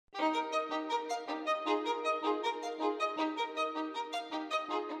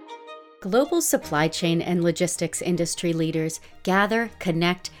Global supply chain and logistics industry leaders gather,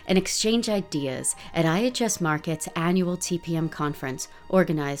 connect, and exchange ideas at IHS Markit's annual TPM conference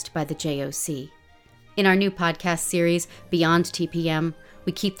organized by the JOC. In our new podcast series, Beyond TPM,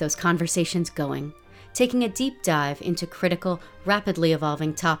 we keep those conversations going, taking a deep dive into critical, rapidly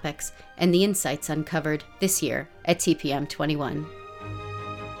evolving topics and the insights uncovered this year at TPM 21.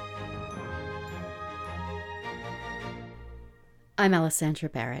 I'm Alessandra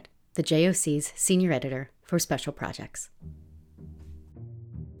Barrett, the JOC's Senior Editor for Special Projects.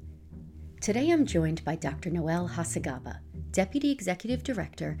 Today I'm joined by Dr. Noel Hasegaba, Deputy Executive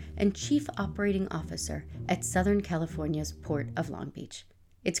Director and Chief Operating Officer at Southern California's Port of Long Beach.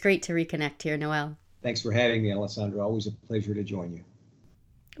 It's great to reconnect here, Noel. Thanks for having me, Alessandra. Always a pleasure to join you.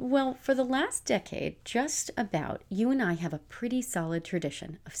 Well, for the last decade, just about, you and I have a pretty solid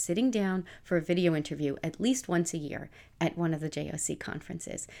tradition of sitting down for a video interview at least once a year at one of the JOC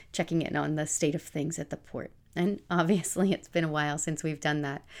conferences, checking in on the state of things at the port. And obviously, it's been a while since we've done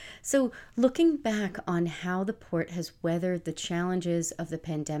that. So looking back on how the port has weathered the challenges of the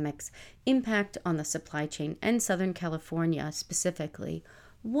pandemic's impact on the supply chain and Southern California specifically,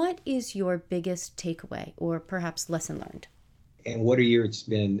 what is your biggest takeaway or perhaps lesson learned? And what a year it's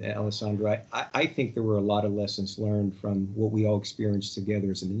been, Alessandra. I think there were a lot of lessons learned from what we all experienced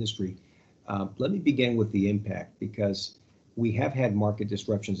together as an industry. Let me begin with the impact, because we have had market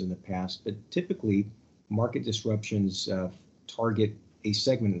disruptions in the past, but typically market disruptions target a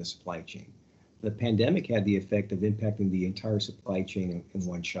segment of the supply chain. The pandemic had the effect of impacting the entire supply chain in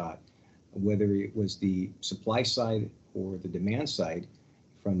one shot, whether it was the supply side or the demand side.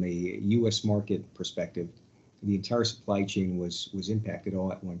 From a U.S. market perspective, the entire supply chain was impacted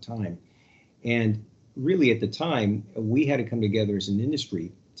all at one time. And really at the time, we had to come together as an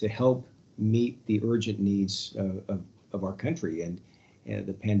industry to help meet the urgent needs of our country. And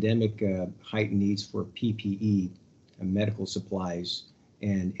the pandemic heightened needs for PPE, medical supplies,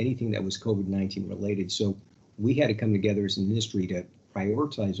 and anything that was COVID-19 related. So we had to come together as an industry to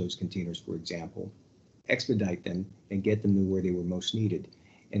prioritize those containers, for example, expedite them, and get them to where they were most needed.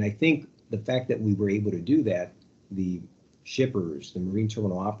 And I think the fact that we were able to do that, the shippers, the marine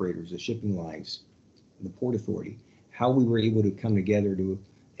terminal operators, the shipping lines, the Port Authority, how we were able to come together to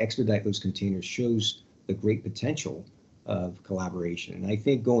expedite those containers shows the great potential of collaboration. And I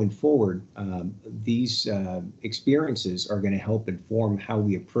think going forward, these experiences are going to help inform how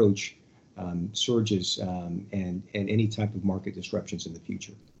we approach surges and any type of market disruptions in the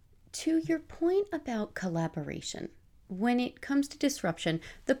future. To your point about collaboration, when it comes to disruption,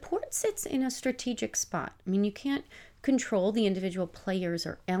 the port sits in a strategic spot. I mean, you can't control the individual players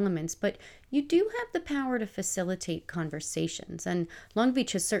or elements, but you do have the power to facilitate conversations. And Long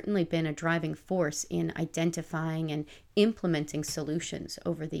Beach has certainly been a driving force in identifying and implementing solutions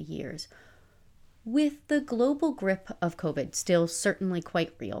over the years. With the global grip of COVID still certainly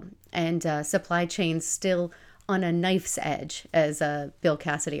quite real, and supply chains still on a knife's edge, as Bill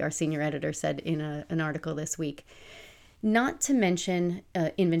Cassidy, our senior editor, said in an article this week. Not to mention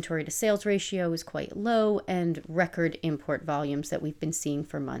inventory to sales ratio is quite low, and record import volumes that we've been seeing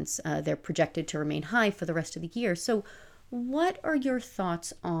for months. They're projected to remain high for the rest of the year. So what are your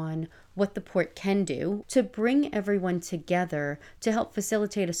thoughts on what the port can do to bring everyone together to help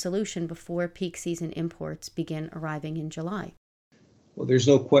facilitate a solution before peak season imports begin arriving in July? Well, there's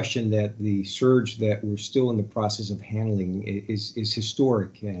no question that the surge that we're still in the process of handling is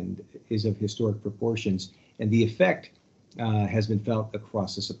historic and is of historic proportions. And the effect has been felt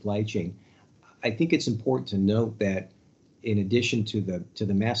across the supply chain. I think it's important to note that in addition to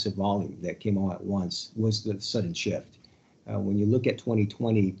the massive volume that came all at once was the sudden shift. When you look at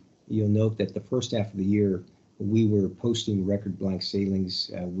 2020, you'll note that the first half of the year, we were posting record blank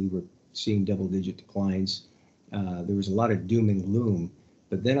sailings. We were seeing double-digit declines. There was a lot of doom and gloom,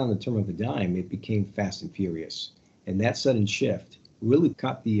 but then on the turn of a dime, it became fast and furious. And that sudden shift really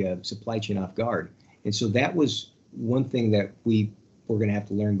caught the supply chain off guard. And so that was one thing that we're going to have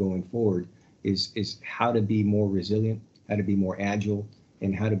to learn going forward is how to be more resilient, how to be more agile,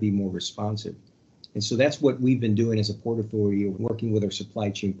 and how to be more responsive. And so that's what we've been doing as a Port Authority, working with our supply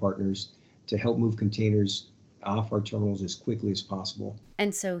chain partners to help move containers off our terminals as quickly as possible.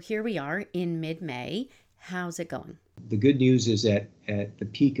 And so here we are in mid-May. How's it going? The good news is that at the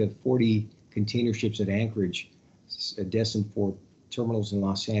peak of 40 container ships at Anchorage, destined for terminals in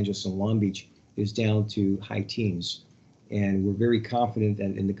Los Angeles and Long Beach, is down to high teens. And we're very confident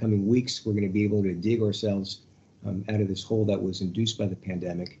that in the coming weeks, we're going to be able to dig ourselves out of this hole that was induced by the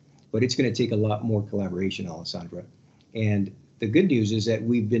pandemic. But it's going to take a lot more collaboration, Alessandra. And the good news is that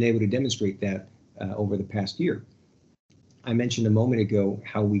we've been able to demonstrate that over the past year. I mentioned a moment ago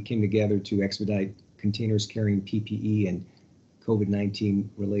how we came together to expedite containers carrying PPE and COVID-19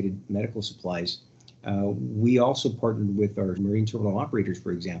 related medical supplies. We also partnered with our marine terminal operators,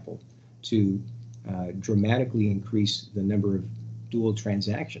 for example, to dramatically increase the number of dual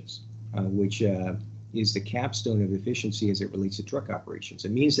transactions, which is the capstone of efficiency as it relates to truck operations.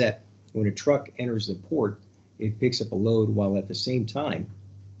 It means that when a truck enters the port, it picks up a load while at the same time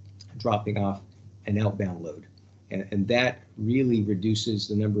dropping off an outbound load. And that really reduces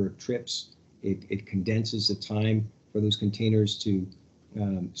the number of trips. It condenses the time for those containers to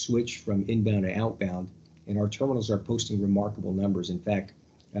switch from inbound to outbound. And our terminals are posting remarkable numbers. In fact,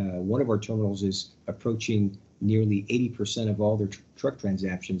 one of our terminals is approaching nearly 80% of all their truck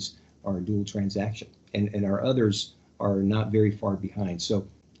transactions are dual transaction. And our others are not very far behind. So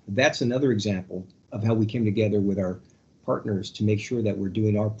that's another example of how we came together with our partners to make sure that we're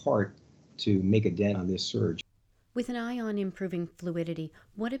doing our part to make a dent on this surge. With an eye on improving fluidity,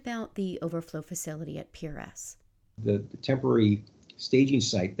 what about the overflow facility at Pier S? The temporary staging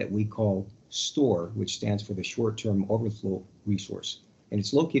site that we call STORE, which stands for the Short-Term Overflow Resource, and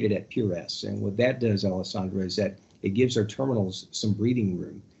it's located at Pier S. And what that does, Alessandra, is that it gives our terminals some breathing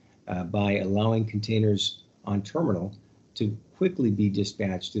room by allowing containers on terminal to quickly be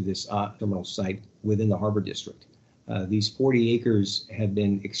dispatched to this terminal site within the harbor district. These 40 acres have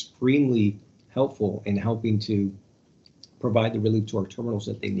been extremely helpful in helping to provide the relief to our terminals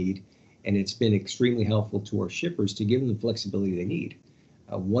that they need, and it's been extremely helpful to our shippers to give them the flexibility they need.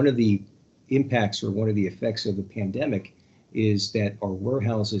 One of the impacts or one of the effects of the pandemic is that our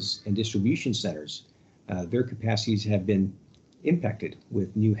warehouses and distribution centers, their capacities have been impacted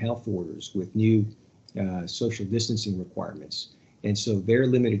with new health orders, with new social distancing requirements. And so their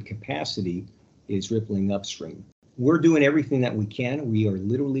limited capacity is rippling upstream. We're doing everything that we can. We are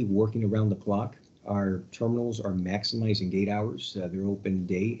literally working around the clock. Our terminals are maximizing gate hours. They're open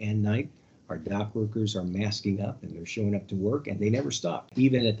day and night. Our dock workers are masking up and they're showing up to work, and they never stopped,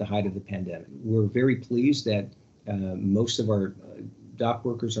 even at the height of the pandemic. We're very pleased that most of our dock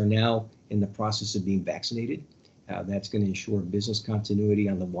workers are now in the process of being vaccinated. That's going to ensure business continuity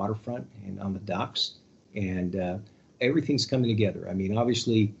on the waterfront and on the docks. And everything's coming together. I mean,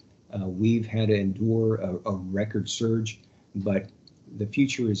 obviously, we've had to endure a record surge, but the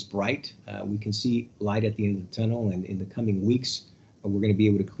future is bright. We can see light at the end of the tunnel, and in the coming weeks, we're going to be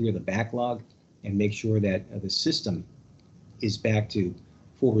able to clear the backlog and make sure that the system is back to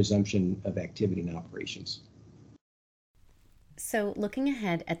full resumption of activity and operations. So, looking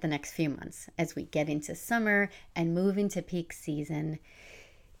ahead at the next few months as we get into summer and move into peak season,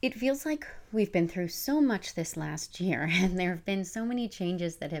 it feels like we've been through so much this last year, and there have been so many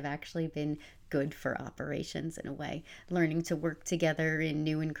changes that have actually been good for operations in a way, learning to work together in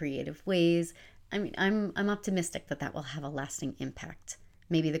new and creative ways. I mean, I'm optimistic that that will have a lasting impact.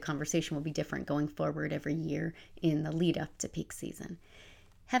 Maybe the conversation will be different going forward every year in the lead up to peak season.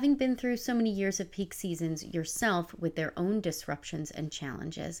 Having been through so many years of peak seasons yourself with their own disruptions and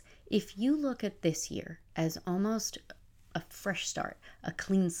challenges, if you look at this year as almost a fresh start, a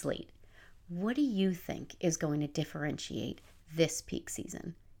clean slate, what do you think is going to differentiate this peak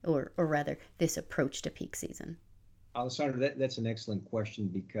season, or rather this approach to peak season? Alessandra, that's an excellent question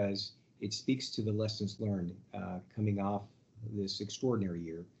because it speaks to the lessons learned coming off this extraordinary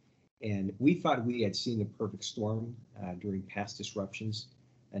year. And we thought we had seen the perfect storm during past disruptions,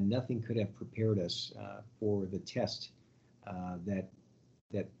 and nothing could have prepared us for the test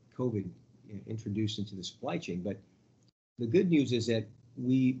that COVID introduced into the supply chain. But the good news is that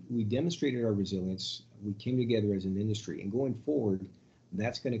we demonstrated our resilience. We came together as an industry, and going forward,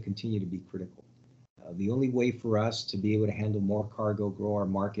 that's going to continue to be critical. The only way for us to be able to handle more cargo, grow our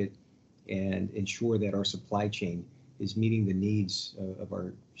market, and ensure that our supply chain is meeting the needs of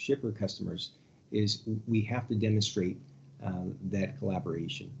our shipper customers is we have to demonstrate that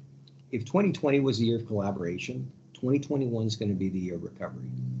collaboration. If 2020 was the year of collaboration, 2021 is going to be the year of recovery.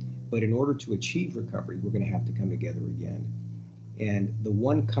 But in order to achieve recovery, we're going to have to come together again. And the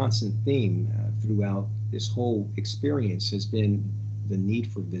one constant theme throughout this whole experience has been the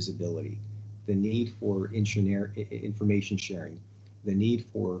need for visibility, the need for information sharing, the need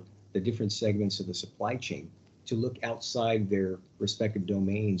for the different segments of the supply chain to look outside their respective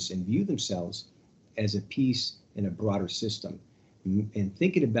domains and view themselves as a piece in a broader system, and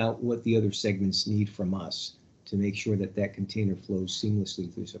thinking about what the other segments need from us to make sure that that container flows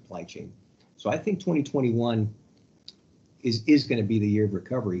seamlessly through the supply chain. So I think 2021 is going to be the year of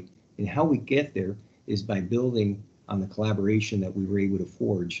recovery, and how we get there is by building on the collaboration that we were able to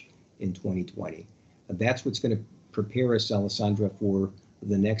forge in 2020. That's what's going to prepare us, Alessandra, for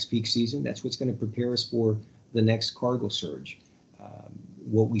the next peak season. That's what's going to prepare us for the next cargo surge.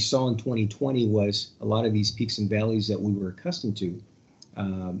 What we saw in 2020 was a lot of these peaks and valleys that we were accustomed to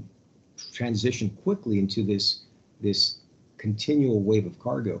transition quickly into this continual wave of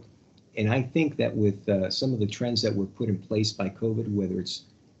cargo. And I think that with some of the trends that were put in place by COVID, whether it's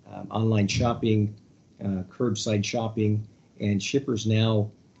online shopping, curbside shopping, and shippers now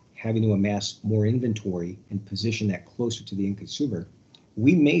having to amass more inventory and position that closer to the end consumer,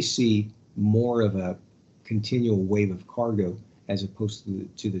 we may see more of a continual wave of cargo as opposed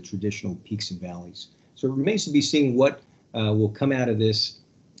to the traditional peaks and valleys. So it remains to be seen what will come out of this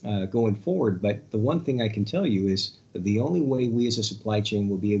going forward. But the one thing I can tell you is that the only way we as a supply chain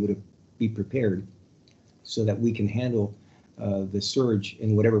will be able to be prepared so that we can handle the surge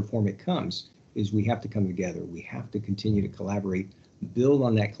in whatever form it comes is we have to come together. We have to continue to collaborate, build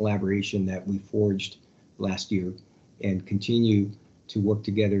on that collaboration that we forged last year, and continue to work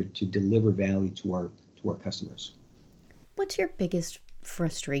together to deliver value to our customers. What's your biggest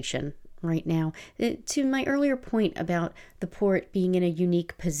frustration right now? To my earlier point about the port being in a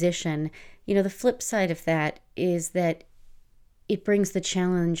unique position, the flip side of that is that it brings the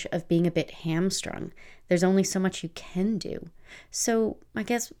challenge of being a bit hamstrung. There's only so much you can do. So I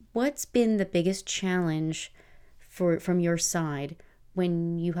guess what's been the biggest challenge from your side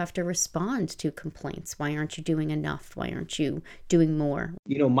when you have to respond to complaints? Why aren't you doing enough? Why aren't you doing more?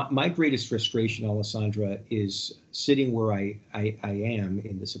 My greatest frustration, Alessandra, is sitting where I am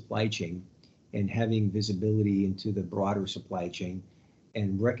in the supply chain and having visibility into the broader supply chain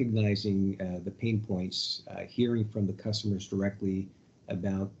and recognizing the pain points, hearing from the customers directly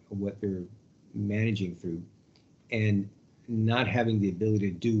about what they're managing through, and not having the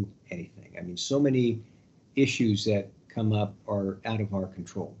ability to do anything. I mean, so many issues that come up are out of our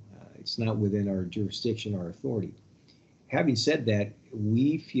control. It's not within our jurisdiction or authority. Having said that,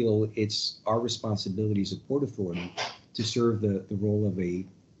 we feel it's our responsibility as a Port Authority to serve the role of a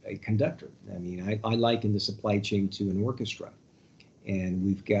conductor. I mean, I liken the supply chain to an orchestra. And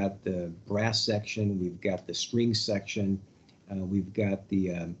we've got the brass section, we've got the string section, we've got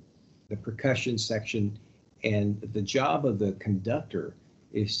the percussion section. And the job of the conductor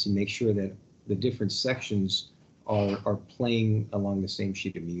is to make sure that the different sections are playing along the same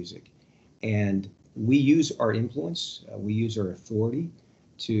sheet of music. And we use our influence, we use our authority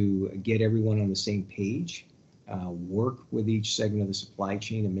to get everyone on the same page, work with each segment of the supply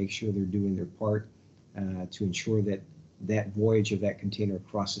chain and make sure they're doing their part to ensure that voyage of that container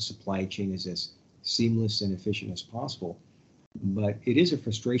across the supply chain is as seamless and efficient as possible. But it is a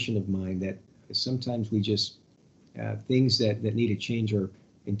frustration of mine that sometimes we just, things that need to change are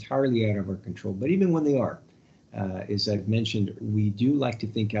entirely out of our control. But even when they are, as I've mentioned, we do like to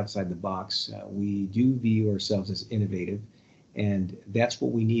think outside the box. We do view ourselves as innovative, and that's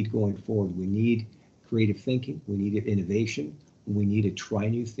what we need going forward. We need creative thinking, we need innovation, we need to try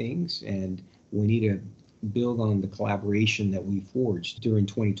new things, and we need to build on the collaboration that we forged during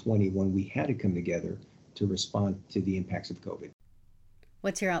 2020 when we had to come together to respond to the impacts of COVID.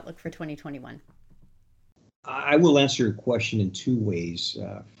 What's your outlook for 2021? I will answer your question in two ways.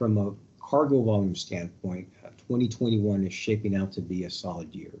 From a cargo volume standpoint, 2021 is shaping out to be a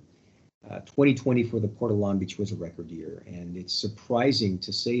solid year. 2020 for the Port of Long Beach was a record year, and it's surprising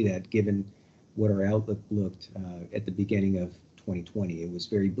to say that given what our outlook looked at the beginning of 2020. It was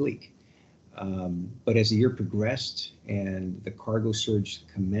very bleak. But as the year progressed and the cargo surge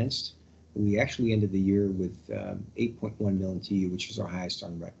commenced, we actually ended the year with 8.1 million TEU, which is our highest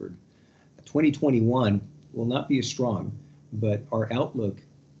on record. 2021 will not be as strong, but our outlook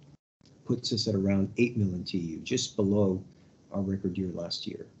puts us at around 8 million TEU, just below our record year last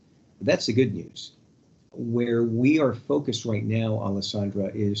year. But that's the good news. Where we are focused right now,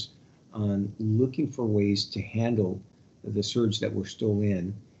 Alessandra, is on looking for ways to handle the surge that we're still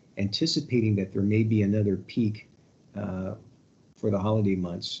in, anticipating that there may be another peak for the holiday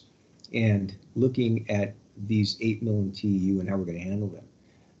months, and looking at these 8 million TEU and how we're going to handle them.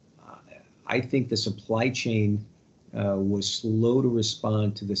 I think the supply chain was slow to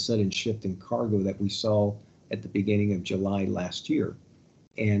respond to the sudden shift in cargo that we saw at the beginning of July last year.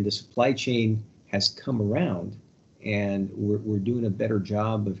 And the supply chain has come around, and we're doing a better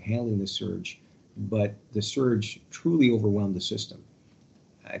job of handling the surge, but the surge truly overwhelmed the system.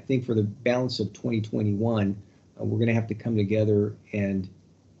 I think for the balance of 2021, we're going to have to come together and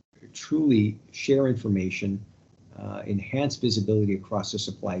truly share information, enhance visibility across the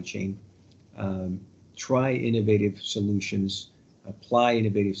supply chain, try innovative solutions, apply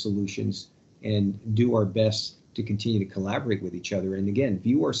innovative solutions, and do our best to continue to collaborate with each other. And again,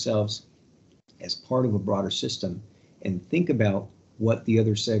 view ourselves as part of a broader system and think about what the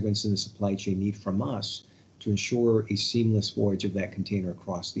other segments in the supply chain need from us to ensure a seamless voyage of that container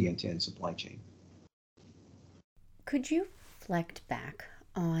across the end-to-end supply chain. Could you reflect back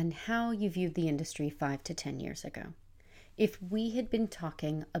on how you viewed the industry 5 to 10 years ago? If we had been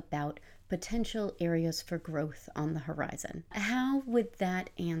talking about potential areas for growth on the horizon, how would that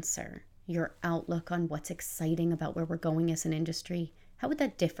answer your outlook on what's exciting about where we're going as an industry? How would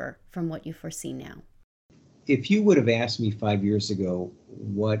that differ from what you foresee now? If you would have asked me 5 years ago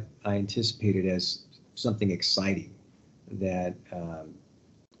what I anticipated as something exciting that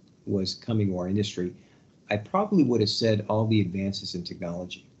was coming to our industry, I probably would have said all the advances in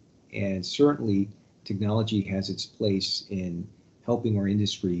technology. And certainly technology has its place in helping our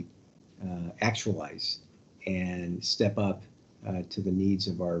industry actualize and step up to the needs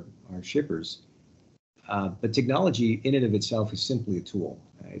of our shippers. But technology in and of itself is simply a tool.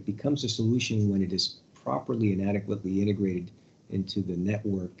 It becomes a solution when it is properly and adequately integrated into the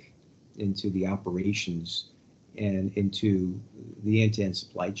network, into the operations, and into the end-to-end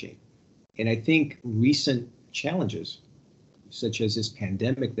supply chain. And I think recent challenges, such as this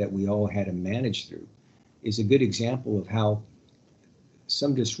pandemic that we all had to manage through, is a good example of how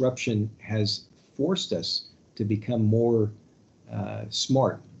some disruption has forced us to become more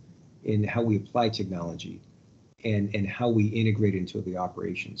smart in how we apply technology and how we integrate into the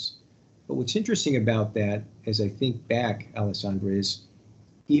operations. But what's interesting about that, as I think back, Alessandra, is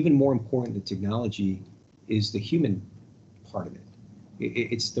even more important than technology is the human part of it.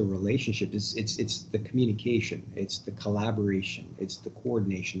 It's the relationship, it's the communication, it's the collaboration, it's the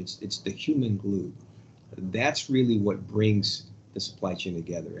coordination, it's the human glue. That's really what brings the supply chain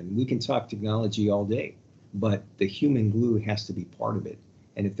together. And we can talk technology all day, but the human glue has to be part of it.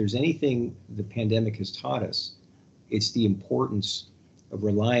 And if there's anything the pandemic has taught us, it's the importance of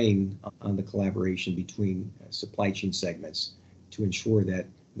relying on the collaboration between supply chain segments to ensure that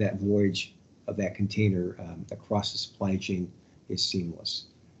that voyage of that container across the supply chain is seamless.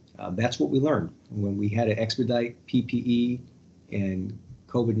 That's what we learned when we had to expedite PPE and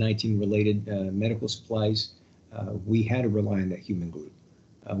COVID-19 related medical supplies. We had to rely on that human glue.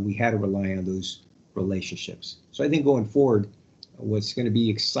 We had to rely on those relationships. So I think going forward, what's going to be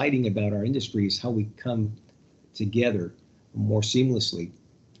exciting about our industry is how we come together more seamlessly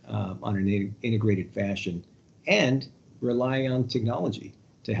on an integrated fashion and rely on technology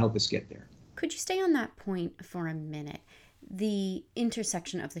to help us get there. Could you stay on that point for a minute? The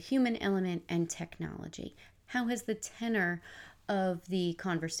intersection of the human element and technology. How has the tenor of the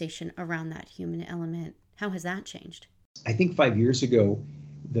conversation around that human element, how has that changed? I think 5 years ago,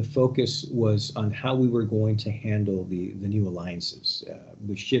 the focus was on how we were going to handle the new alliances,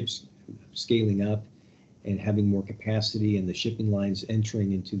 with ships scaling up and having more capacity and the shipping lines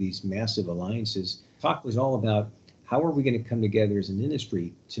entering into these massive alliances. Talk was all about how are we going to come together as an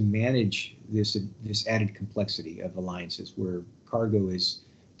industry to manage this added complexity of alliances where cargo is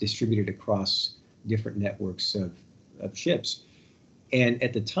distributed across different networks of ships. And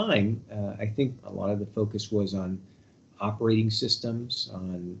at the time, I think a lot of the focus was on operating systems,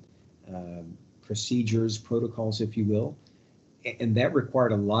 on procedures, protocols, if you will. And that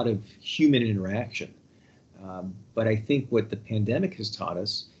required a lot of human interaction. But I think what the pandemic has taught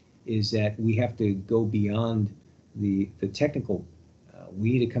us is that we have to go beyond the technical.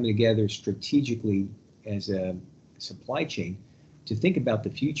 We need to come together strategically as a supply chain to think about the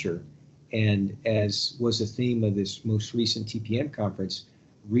future. And as was the theme of this most recent TPM conference,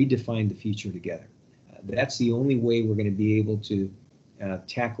 redefine the future together. That's the only way we're going to be able to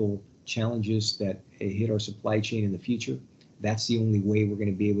tackle challenges that hit our supply chain in the future. That's the only way we're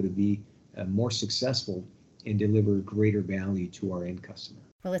going to be able to be more successful and deliver greater value to our end customer.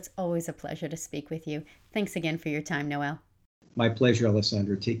 Well, it's always a pleasure to speak with you. Thanks again for your time, Noel. My pleasure,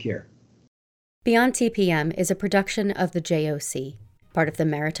 Alessandra. Take care. Beyond TPM is a production of the JOC, part of the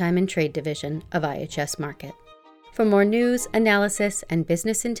Maritime and Trade Division of IHS Markit. For more news, analysis, and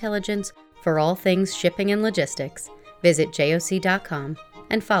business intelligence for all things shipping and logistics, visit joc.com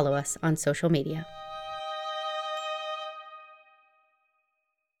and follow us on social media.